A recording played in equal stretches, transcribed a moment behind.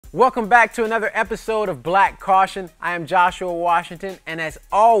Welcome back to another episode of Black Caution. I am Joshua Washington, and as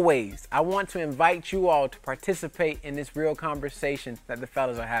always, I want to invite you all to participate in this real conversation that the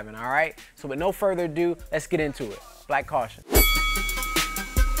fellas are having, all right? So with no further ado, let's get into it. Black Caution.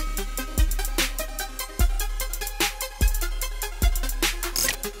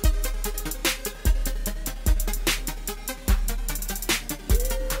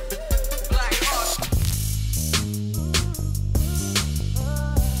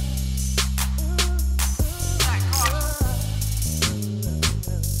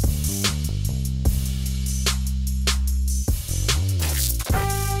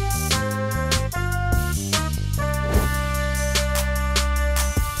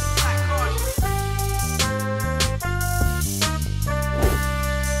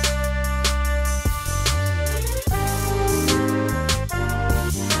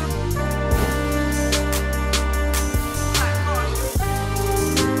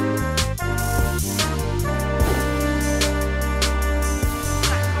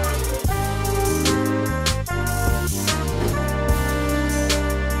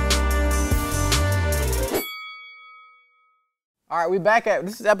 All right, we back at,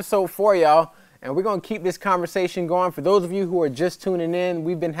 this is episode 4, y'all, and we're going to keep this conversation going. For those of you who are just tuning in,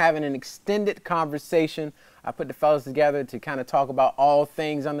 we've been having an extended conversation. I put the fellas together to kind of talk about all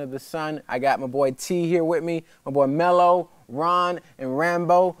things under the sun. I got my boy T here with me, my boy Melo, Ron, and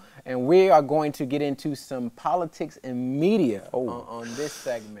Rambo, and we are going to get into some politics and media on this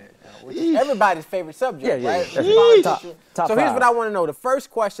segment, which is everybody's favorite subject, right? That's top so here's what I want to know. The first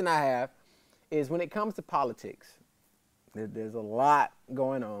question I have is, when it comes to politics, there's a lot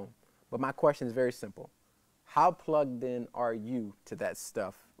going on, but my question is very simple. How plugged in are you to that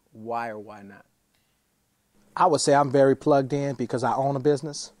stuff? Why or why not? I would say I'm very plugged in because I own a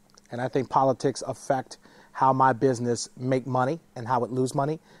business, and I think politics affect how my business make money and how it lose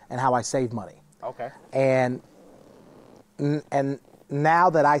money and how I save money. Okay. And now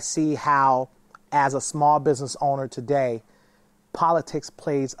that I see how, as a small business owner today, politics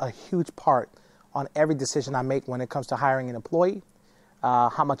plays a huge part on every decision I make when it comes to hiring an employee,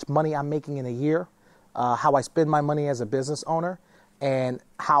 how much money I'm making in a year, how I spend my money as a business owner, and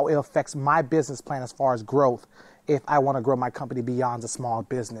how it affects my business plan as far as growth if I want to grow my company beyond a small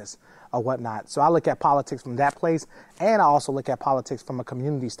business or whatnot. So I look at politics from that place, and I also look at politics from a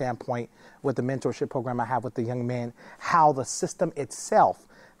community standpoint with the mentorship program I have with the young men, how the system itself,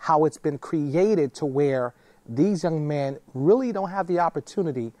 how it's been created to where these young men really don't have the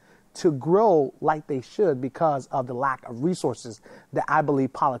opportunity to grow like they should because of the lack of resources that I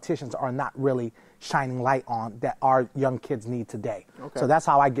believe politicians are not really shining light on that our young kids need today. Okay. So that's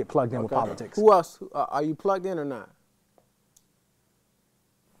how I get plugged in with politics. Who else? Are you plugged in or not?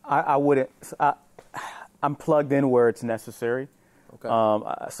 I wouldn't. I'm plugged in where it's necessary. Okay.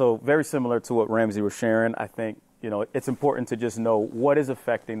 So very similar to what Ramsey was sharing, I think, it's important to just know what is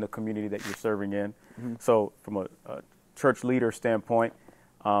affecting the community that you're serving in. Mm-hmm. So from a church leader standpoint,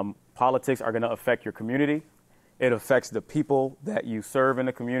 politics are going to affect your community. It affects the people that you serve in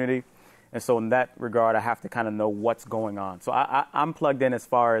the community. And so in that regard, I have to kind of know what's going on. So I'm plugged in as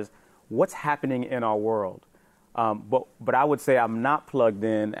far as what's happening in our world. But I would say I'm not plugged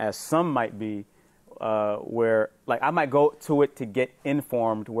in, as some might be, where like I might go to it to get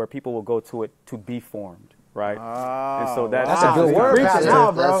informed, where people will go to it to be formed. Right, and so that's a good word, now,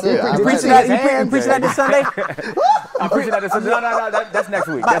 bro. You preaching that this Sunday? I'm preaching that this Sunday. No, that's next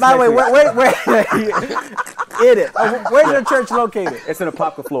week. By the way, where where's your church located? It's in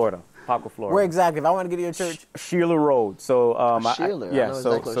Apopka, Florida. Where exactly? If I want to get to your church, Sheila Road. So, Sheila. Yeah.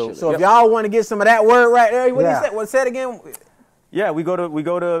 So if y'all want to get some of that word right there, what you say? What said again? Yeah, we go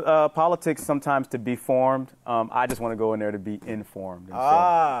to politics sometimes to be formed. I just want to go in there to be informed. Look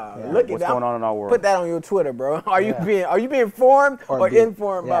at what's going on in our world. Put that on your Twitter, bro. Are you being formed or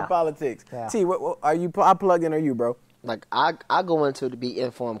informed by politics? Yeah. T, what are you? How plugged in are you, bro? Like I go into it to be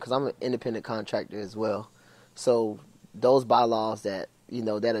informed because I'm an independent contractor as well. So those bylaws that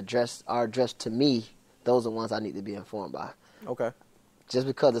that are addressed to me, those are the ones I need to be informed by. Okay. Just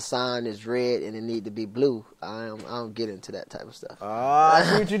because the sign is red and it need to be blue, I don't get into that type of stuff. I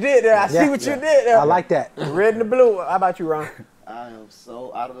see what you did there. I see what you did there. I like that. Red and the blue. How about you, Ron? I am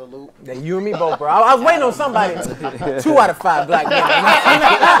so out of the loop. Yeah, you and me both, bro. I was waiting on somebody. 2 out of 5 black men.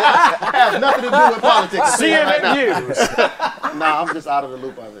 Has nothing to do with politics. CNN News. Nah, I'm just out of the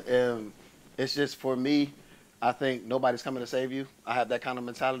loop of it. And it's just, for me, I think nobody's coming to save you. I have that kind of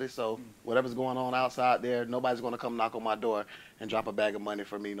mentality. So whatever's going on outside there, nobody's going to come knock on my door and drop a bag of money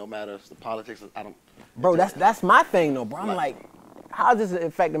for me, no matter if the politics. Bro, that's my thing, though, bro. I'm like, how is this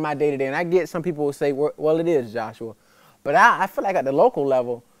affecting my day-to-day? And I get some people will say, well, it is, Joshua. But I feel like at the local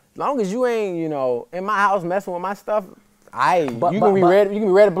level, As long as you ain't, you know, in my house messing with my stuff, you can be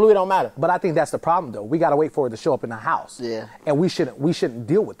red or blue, it don't matter. But I think that's the problem, though. We got to wait for it to show up in the house. Yeah. And we shouldn't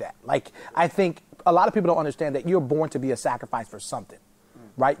deal with that. Like, I think a lot of people don't understand that you're born to be a sacrifice for something,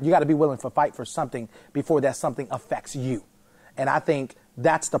 right? You got to be willing to fight for something before that something affects you. And I think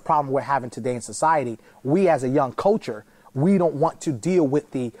that's the problem we're having today in society. We, as a young culture, we don't want to deal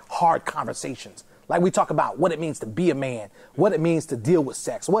with the hard conversations. Like, we talk about what it means to be a man, what it means to deal with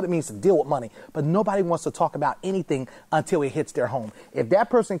sex, what it means to deal with money. But nobody wants to talk about anything until it hits their home. If that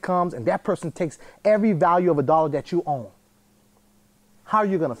person comes and that person takes every value of a dollar that you own, how are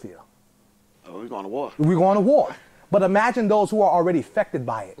you going to feel? Oh, we're going to war. We're going to war. But imagine those who are already affected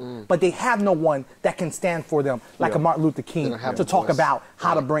by it, but they have no one that can stand for them, like a Martin Luther King, to talk about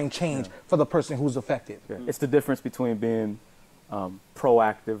how to bring change for the person who's affected. Yeah. It's the difference between being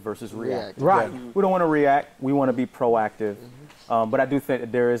proactive versus reactive. Right. Yeah. We don't want to react. We want to be proactive. But I do think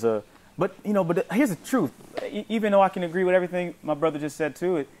that there is but here's the truth. Even though I can agree with everything my brother just said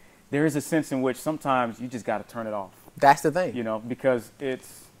too, there is a sense in which sometimes you just got to turn it off. That's the thing. You know, because it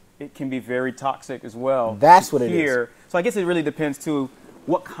can be very toxic as well. That's what it is. So I guess it really depends too,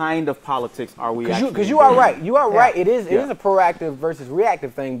 what kind of politics are we actually Because you are right. You are right. It is a proactive versus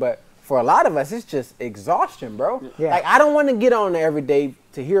reactive thing, but for a lot of us, it's just exhaustion, bro. Yeah. Like, I don't want to get on there every day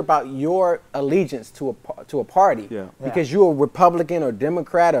to hear about your allegiance to a party because you're a Republican or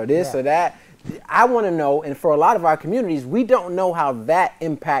Democrat or this or that. I want to know, and for a lot of our communities, we don't know how that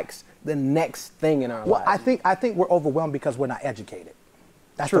impacts the next thing in our lives. Well, I think we're overwhelmed because we're not educated.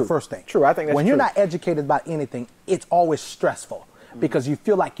 That's True. the first thing. True, I think that's when true. you're not educated about anything, it's always stressful because you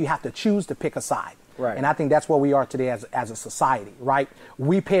feel like you have to choose to pick a side. Right. And I think that's where we are today as a society, right?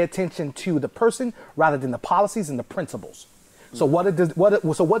 We pay attention to the person rather than the policies and the principles. So what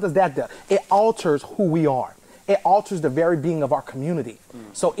does that do? It alters who we are. It alters the very being of our community.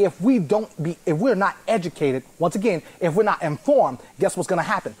 So if we're not educated, once again, if we're not informed, guess what's going to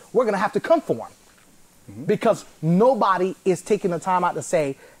happen? We're going to have to conform. Because nobody is taking the time out to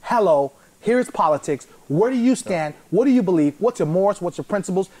say, hello, here's politics. Where do you stand? What do you believe? What's your morals? What's your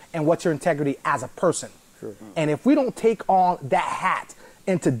principles? And what's your integrity as a person? Sure. And if we don't take on that hat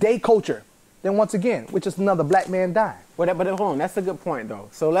in today's culture, then once again, we're just another black man dying. But hold on, that's a good point, though.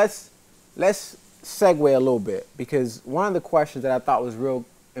 So let's segue a little bit, because one of the questions that I thought was real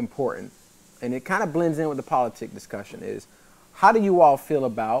important, and it kind of blends in with the politic discussion, is how do you all feel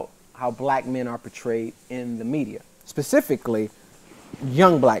about how black men are portrayed in the media, specifically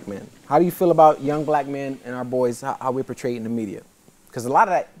young black men? How do you feel about young black men and our boys, how we're portrayed in the media? Because a lot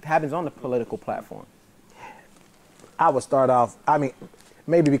of that happens on the political platform. I would start off,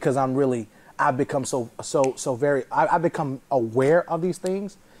 maybe because I've become I've become aware of these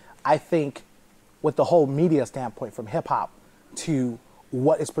things. I think with the whole media standpoint, from hip hop to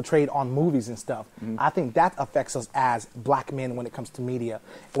what is portrayed on movies and stuff, I think that affects us as black men when it comes to media.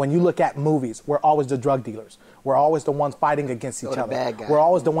 When you look at movies, we're always the drug dealers. We're always the ones fighting against each other. Bad guy. We're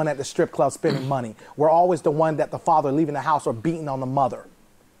always the one at the strip club spending money. We're always the one that the father leaving the house or beating on the mother,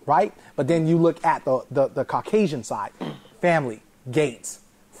 right? But then you look at the Caucasian side, family, gates,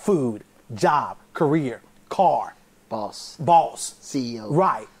 food, job, career, car. Boss. CEO.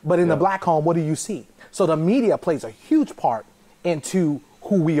 Right. But in the black home, what do you see? So the media plays a huge part into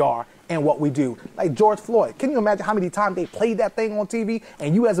who we are and what we do. Like George Floyd. Can you imagine how many times they played that thing on TV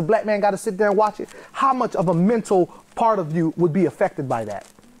and you as a black man got to sit there and watch it? How much of a mental part of you would be affected by that?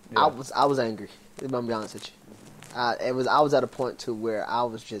 Yeah. I was angry. I'm gonna be honest with you. I was at a point to where I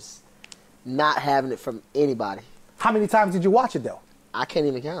was just not having it from anybody. How many times did you watch it though? I can't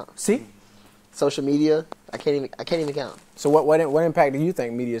even count. See? Social media, I can't even count. So what impact do you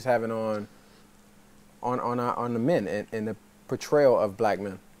think media is having on the men and the portrayal of black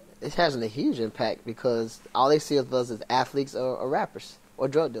men? It has a huge impact because all they see of us as athletes or rappers or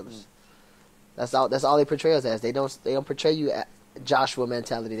drug dealers. That's all they portray us as. They don't portray you at Joshua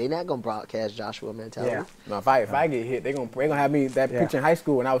mentality. They're not gonna broadcast Joshua mentality. Yeah. No, if I get hit, they're gonna have me picture in high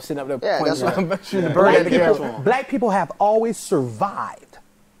school when I was sitting up there pointing shooting the bird at the camera. Black people have always survived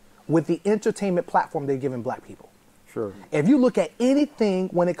with the entertainment platform they've given black people. Sure. If you look at anything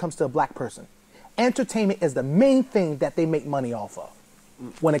when it comes to a black person, entertainment is the main thing that they make money off of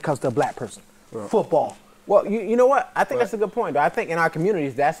when it comes to a black person. Right. Football. Well, you know what? I think that's a good point, though. I think in our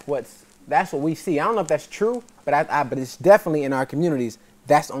communities, that's what we see. I don't know if that's true, but but it's definitely in our communities,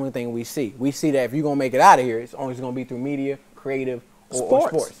 that's the only thing we see. We see that if you're going to make it out of here, it's always going to be through media, creative, or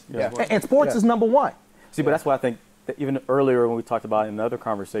sports. Yeah. And sports is number one. See, but that's why I think that even earlier when we talked about in another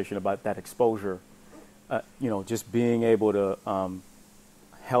conversation about that exposure, just being able to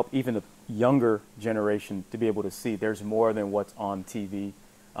help even the younger generation to be able to see there's more than what's on TV.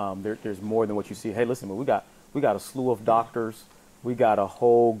 There's more than what you see. Hey, listen, we got a slew of doctors. We got a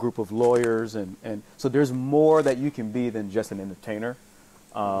whole group of lawyers, and so there's more that you can be than just an entertainer.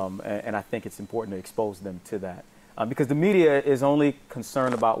 And I think it's important to expose them to that, because the media is only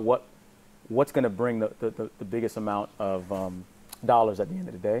concerned about what's going to bring the biggest amount of dollars at the end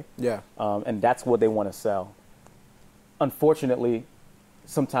of the day. Yeah. And that's what they want to sell. Unfortunately,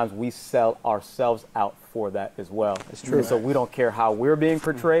 sometimes we sell ourselves out for that as well. That's true. So we don't care how we're being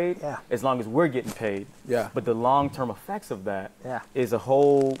portrayed, Yeah. as long as we're getting paid. Yeah. But the long-term effects of that Yeah. is a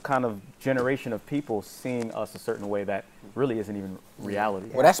whole kind of generation of people seeing us a certain way that really isn't even reality.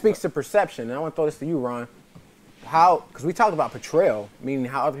 Well, that speaks to perception. And I want to throw this to you, Ron. Because we talked about portrayal, meaning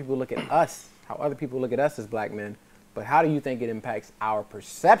how other people look at us, how other people look at us as black men. But how do you think it impacts our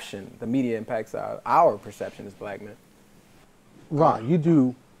perception? The media impacts our perception as black men. Ron, you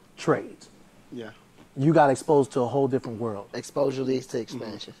do trades. Yeah. You got exposed to a whole different world. Exposure leads to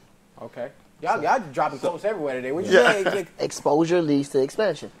expansion. Okay. Y'all dropping quotes everywhere today. What you say? Exposure leads to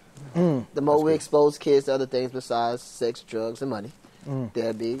expansion. The more we expose kids to other things besides sex, drugs, and money,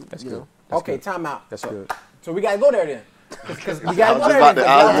 they'll be, That's you good. know. That's Okay, good. time out. That's good. So we got to go there then. Because we got to I go was there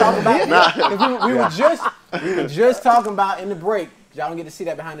just then. about to- 'Cause we were just talking about in the break. Y'all don't get to see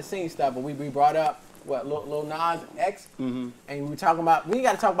that behind the scenes stuff, but we brought up Lil Nas X, and we were talking about. We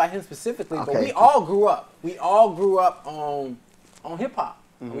got to talk about him specifically, but Okay. we all grew up. We all grew up on hip hop.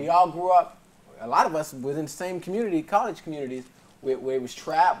 We all grew up. A lot of us was in the same community, college communities, where it was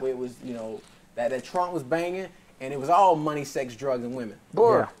trap, where it was that trunk was banging, and it was all money, sex, drugs, and women.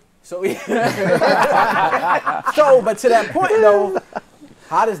 Boy. So, but to that point though,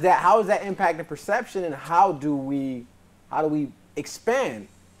 how is that impacting perception, and how do we expand?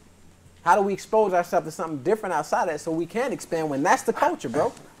 How do we expose ourselves to something different outside of that so we can expand when that's the culture,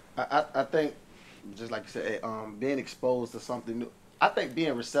 bro? I think, just like you said, being exposed to something new. I think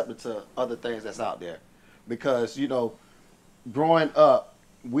being receptive to other things that's out there, because growing up,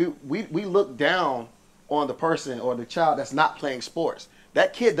 we look down on the person or the child that's not playing sports.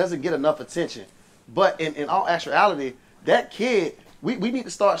 That kid doesn't get enough attention. But in all actuality, that kid, we need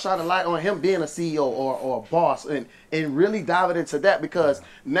to start shining light on him being a CEO or a boss and really diving into that, because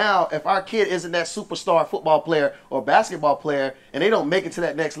now if our kid isn't that superstar football player or basketball player and they don't make it to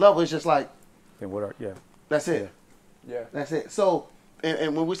that next level, it's just like, Then that's it. Yeah. That's it. So,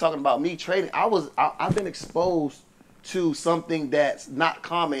 and when we're talking about me trading, I've been exposed to something that's not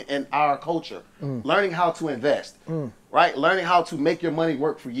common in our culture. Learning how to invest, right? Learning how to make your money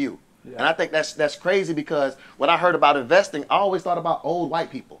work for you. Yeah. And I think that's crazy, because when I heard about investing, I always thought about old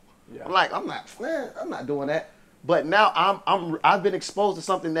white people. Yeah. I'm like, I'm not doing that. But now I've been exposed to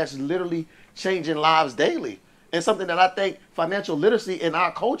something that's literally changing lives daily, and something that I think financial literacy in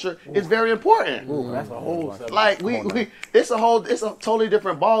our culture is very important. Ooh, that's a whole subject. Like it's a totally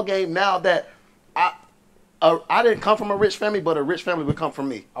different ball game now that I didn't come from a rich family, but a rich family would come from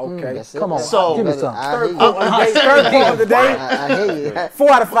me. Okay. Come on. So- give me some. Third quote of the day. I hear you.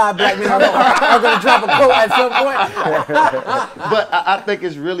 4 out of 5 black men are going to drop a quote at some point. But I think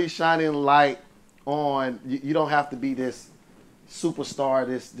it's really shining light on you don't have to be this superstar,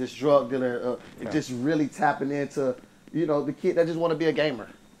 this drug dealer, just really tapping into the kid that just want to be a gamer.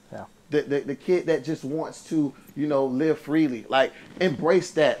 Yeah. The kid that just wants to live freely, like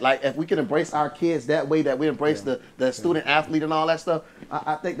embrace that. Like if we can embrace our kids that way, that we embrace the student athlete and all that stuff,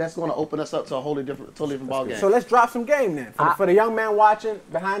 I think that's going to open us up to a totally different ball game. So let's drop some game then. For the young man watching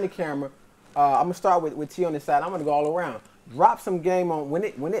behind the camera, I'm gonna start with T on this side. I'm gonna go all around. Drop some game on when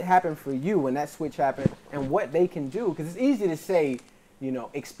it happened for you, when that switch happened, and what they can do. Because it's easy to say,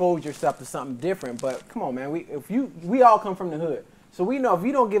 expose yourself to something different. But come on, man. We all come from the hood, so we know if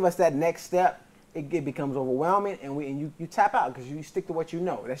you don't give us that next step, it becomes overwhelming, and you tap out because you stick to what you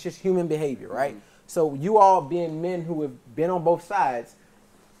know. That's just human behavior, right? So you all being men who have been on both sides,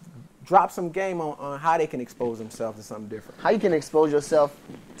 drop some game on how they can expose themselves to something different. How you can expose yourself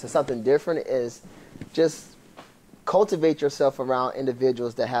to something different is just cultivate yourself around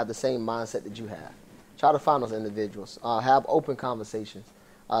individuals that have the same mindset that you have. Try to find those individuals. Have open conversations.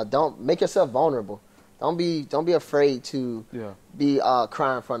 Don't make yourself vulnerable. Don't be afraid to be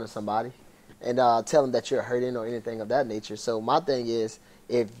crying in front of somebody and tell them that you're hurting or anything of that nature. So my thing is,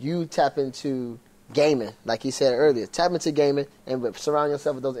 if you tap into gaming, like he said earlier, tap into gaming and surround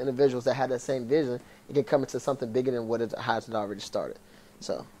yourself with those individuals that have that same vision, it can come into something bigger than how it already started.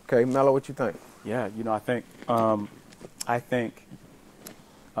 So. Okay, Melo, what you think? Yeah, I think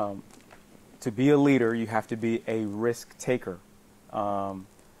to be a leader, you have to be a risk taker.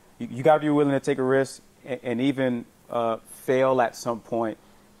 You got to be willing to take a risk and even fail at some point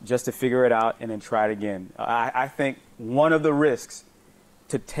just to figure it out and then try it again. I think one of the risks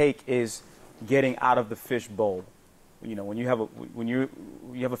to take is getting out of the fish bowl. You know, when you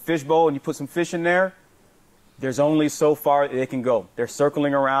have a fish bowl and you put some fish in there, there's only so far they can go. They're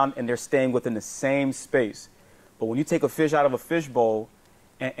circling around and they're staying within the same space. But when you take a fish out of a fish bowl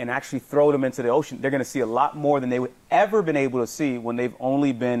and actually throw them into the ocean, they're going to see a lot more than they would ever been able to see when they've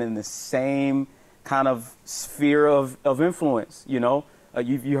only been in the same kind of sphere of influence. You know,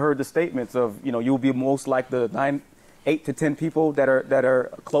 you heard the statements of, you know, you'll be most like the 8 to 10 people that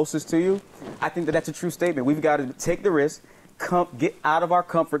are closest to you. I think that's a true statement. We've got to take the risk, get out of our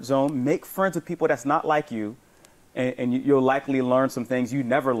comfort zone, make friends with people that's not like you, and you'll likely learn some things you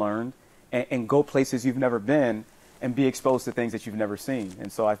never learned, and go places you've never been, and be exposed to things that you've never seen.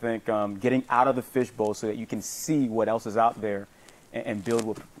 And so I think getting out of the fishbowl so that you can see what else is out there, and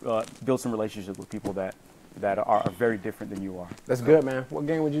build some relationships with people that are very different than you are. That's good, man. What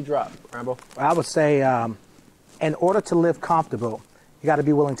game would you drop, Rambo? I would say, in order to live comfortable, you got to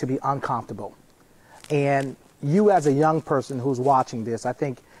be willing to be uncomfortable. And you as a young person who's watching this, I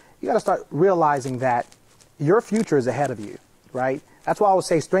think you got to start realizing that your future is ahead of you, right? That's why I would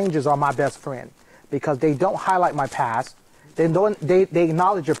say strangers are my best friend, because they don't highlight my past. They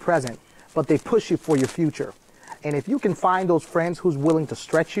acknowledge your present, but they push you for your future. And if you can find those friends who's willing to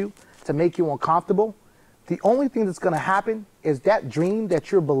stretch you, to make you uncomfortable, the only thing that's going to happen is that dream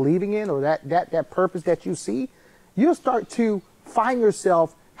that you're believing in, or that purpose that you see, you'll start to find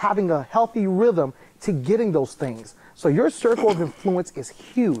yourself having a healthy rhythm to getting those things. So your circle of influence is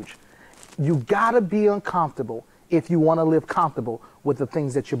huge. You got to be uncomfortable if you want to live comfortable with the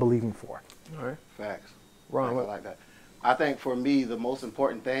things that you're believing for. All right. Facts. Ron, I like that. I think for me, the most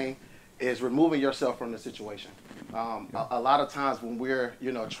important thing is removing yourself from the situation. A lot of times when we're,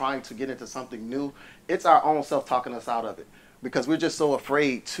 trying to get into something new, it's our own self talking us out of it, because we're just so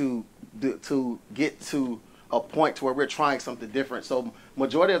afraid to get to a point to where we're trying something different. So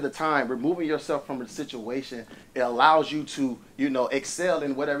majority of the time, removing yourself from a situation, it allows you to, excel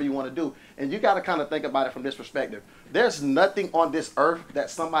in whatever you want to do. And you got to kind of think about it from this perspective. There's nothing on this earth that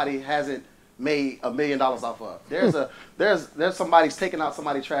somebody hasn't made $1 million off of. There's somebody's taking out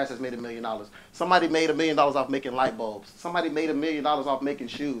somebody's trash that's made $1 million. Somebody made $1 million off making light bulbs. Somebody made $1 million off making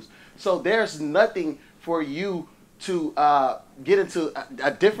shoes. So there's nothing for you to get into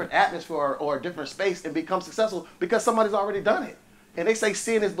a different atmosphere or a different space and become successful, because somebody's already done it. And they say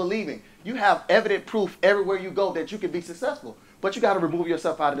seeing is believing. You have evident proof everywhere you go that you can be successful, but you got to remove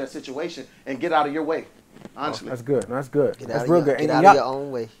yourself out of that situation and get out of your way. Honestly. That's good. That's good. That's real good. Get out of your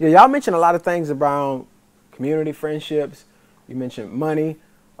own way. Yeah, y'all mentioned a lot of things around community, friendships. You mentioned money.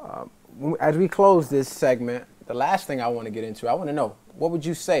 As we close this segment, the last thing I want to get into, I want to know, what would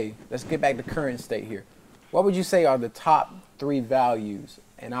you say? Let's get back to current state here. What would you say are the top 3 values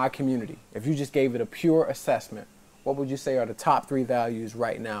in our community? If you just gave it a pure assessment, what would you say are the top 3 values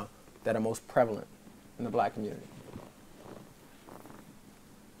right now that are most prevalent in the black community?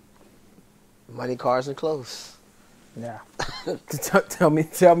 Money, cars, and clothes. Yeah. Tell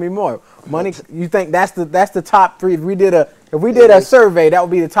me more. Money. You think that's the top 3? If we did a survey, that would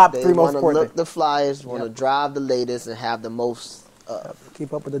be the top 3 most important. They want to look the flyers, want to drive the latest, and have the most.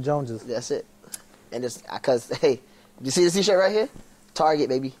 Keep up with the Joneses. That's it. And it's because, hey, you see the t-shirt right here? Target,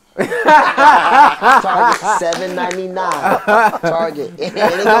 baby. Target, $7.99. Target. And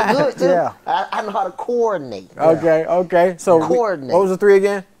it go good too. Yeah. I know how to coordinate. Okay. So coordinate. What was the 3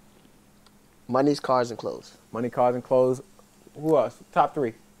 again? Money's, cars, and clothes. Money, cars, and clothes. Who else? Top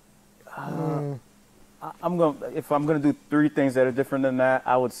 3. If I'm gonna do 3 things that are different than that,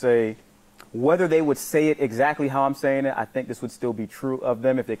 I would say, whether they would say it exactly how I'm saying it, I think this would still be true of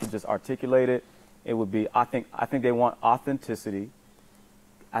them if they could just articulate it. It would be, I think they want authenticity,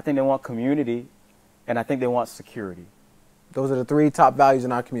 I think they want community, and I think they want security. Those are the 3 top values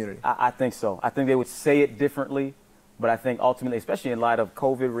in our community. I think so. I think they would say it differently, but I think ultimately, especially in light of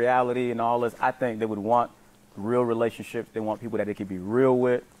COVID reality and all this, I think they would want real relationships. They want people that they can be real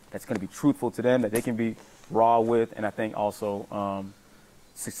with, that's going to be truthful to them, that they can be raw with, and I think also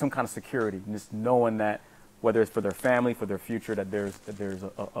some kind of security, just knowing that whether it's for their family, for their future, that there's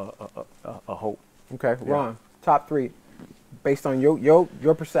a hope. Okay, yeah. Ron, top 3, based on your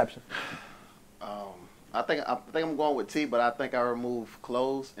perception. I think I'm going with T, but I think I remove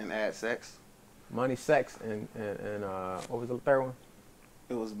clothes and add sex. Money, sex, and what was the 3rd one?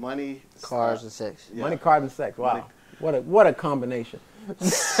 It was money, cars, and sex. Yeah. Money, cars, and sex. Wow, what a combination.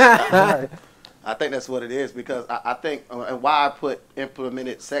 I think that's what it is, because I think, and why I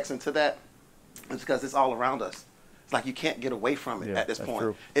implemented sex into that is because it's all around us. It's like you can't get away from it at this point.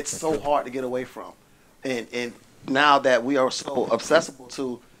 True. It's so hard to get away from. And now that we are so accessible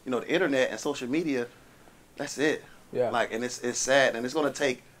to, the internet and social media, that's it. Yeah. Like, and it's sad, and it's gonna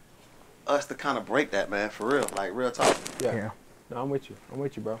take us to kind of break that, man, for real. Like, real talk. Yeah. No, I'm with you,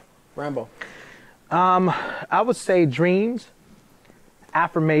 bro. Rambo. I would say dreams,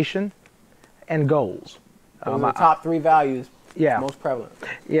 affirmation, and goals. Those are the top 3 values. Yeah. Most prevalent.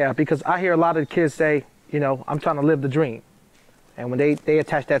 Yeah, because I hear a lot of the kids say, you know, I'm trying to live the dream. And when they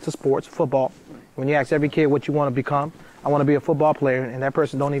attach that to sports, football, when you ask every kid what you want to become, I want to be a football player, and that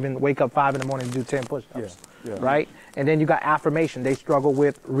person don't even wake up 5 in the morning to do 10 push-ups, right? And then you got affirmation. They struggle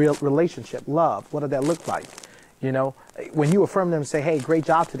with real relationship, love. What does that look like? You know, when you affirm them and say, hey, great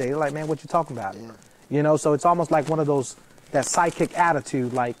job today, they're like, man, what you talking about? Yeah. You know, so it's almost like one of those, that psychic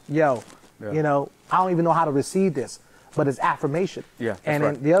attitude, like, yo, you know, I don't even know how to receive this, but it's affirmation. Yeah, and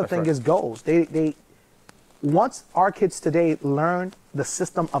then the other thing is goals. Once our kids today learn the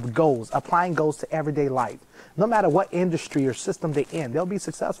system of goals, applying goals to everyday life, no matter what industry or system they're in, they'll be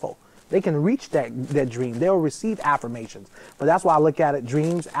successful. They can reach that dream. They'll receive affirmations. But that's why I look at it,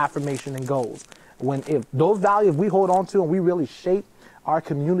 dreams, affirmation, and goals. If those values we hold on to and we really shape our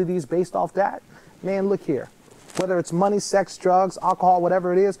communities based off that, man, look here. Whether it's money, sex, drugs, alcohol,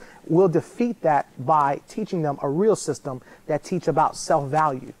 whatever it is, we'll defeat that by teaching them a real system that teach about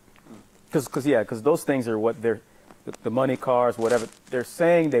self-value. Because those things are what they're, the money, cars, whatever, they're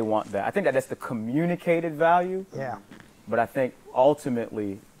saying they want that. I think that's the communicated value. Yeah. But I think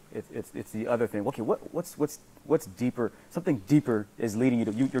ultimately it's the other thing. Okay, what's deeper? Something deeper is leading you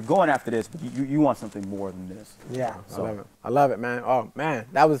to, you're going after this, but you want something more than this. Yeah. So. I love it, man. Oh, man,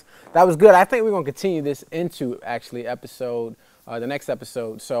 that was good. I think we're going to continue this into, actually, the next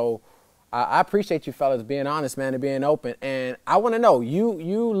episode. So I appreciate you fellas being honest, man, and being open. And I want to know,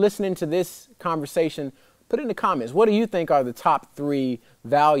 you listening to this conversation, put in the comments, what do you think are the top 3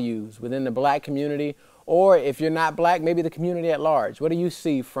 values within the black community? Or if you're not black, maybe the community at large. What do you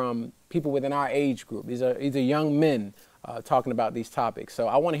see from people within our age group? These are young men talking about these topics. So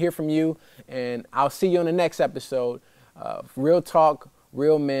I want to hear from you, and I'll see you on the next episode. Real talk,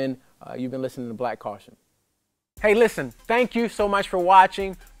 real men. You've been listening to Black Caution. Hey, listen, thank you so much for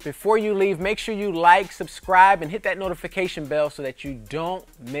watching. Before you leave, make sure you like, subscribe, and hit that notification bell so that you don't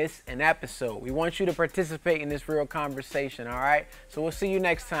miss an episode. We want you to participate in this real conversation, all right? So we'll see you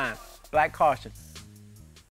next time. Black Caution.